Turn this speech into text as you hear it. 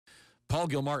Paul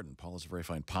Gilmartin. Paul has a very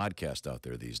fine podcast out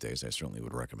there these days I certainly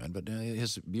would recommend, but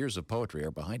his years of poetry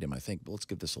are behind him, I think. But let's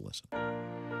give this a listen.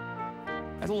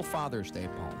 A little Father's Day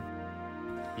poem.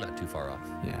 Not too far off.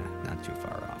 Yeah, not too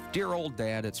far off. Dear old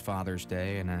Dad, it's Father's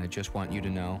Day, and I just want you to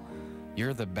know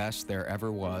you're the best there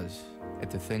ever was at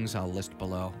the things I'll list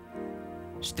below.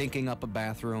 Stinking up a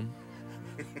bathroom,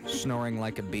 snoring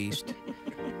like a beast,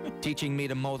 teaching me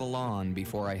to mow the lawn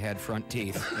before I had front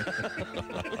teeth,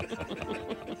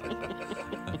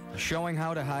 showing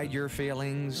how to hide your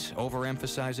feelings,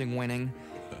 overemphasizing winning,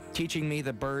 teaching me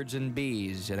the birds and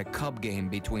bees at a Cub game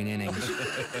between innings.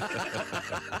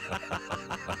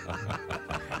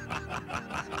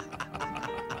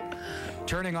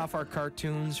 Turning off our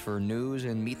cartoons for news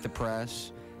and Meet the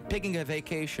Press, picking a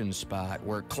vacation spot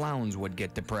where clowns would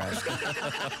get depressed.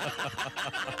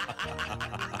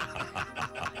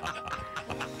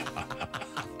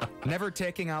 Never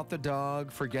taking out the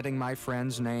dog, forgetting my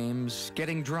friends' names,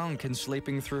 getting drunk and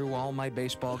sleeping through all my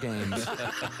baseball games.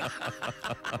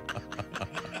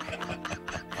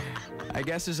 I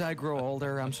guess as I grow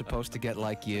older, I'm supposed to get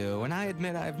like you, and I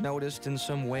admit I've noticed in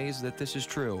some ways that this is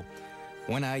true.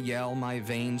 When I yell, my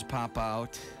veins pop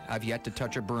out. I've yet to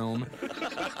touch a broom.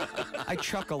 I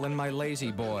chuckle in my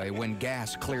lazy boy when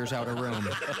gas clears out a room.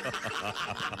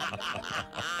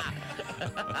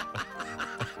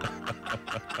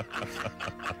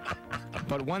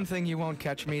 But one thing you won't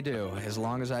catch me do, as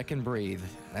long as I can breathe,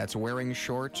 that's wearing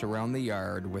shorts around the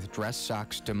yard with dress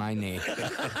socks to my knee.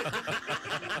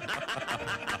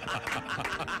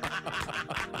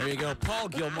 There you go. Paul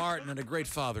Gilmartin and a great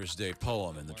Father's Day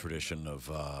poem in the tradition of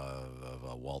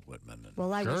Walt Whitman.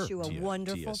 Well, I wish you a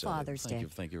wonderful Father's Day.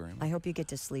 Thank you very much. I hope you get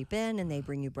to sleep in and they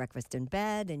bring you breakfast in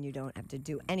bed and you don't have to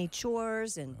do any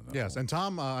chores. And yes, and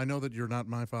Tom, I know that you're not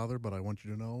my father, but I want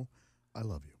you to know I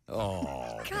love you.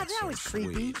 Oh, God, that was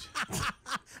creepy.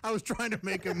 I was trying to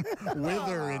make him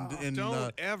wither in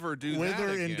Don't ever do that wither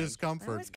again. in discomfort.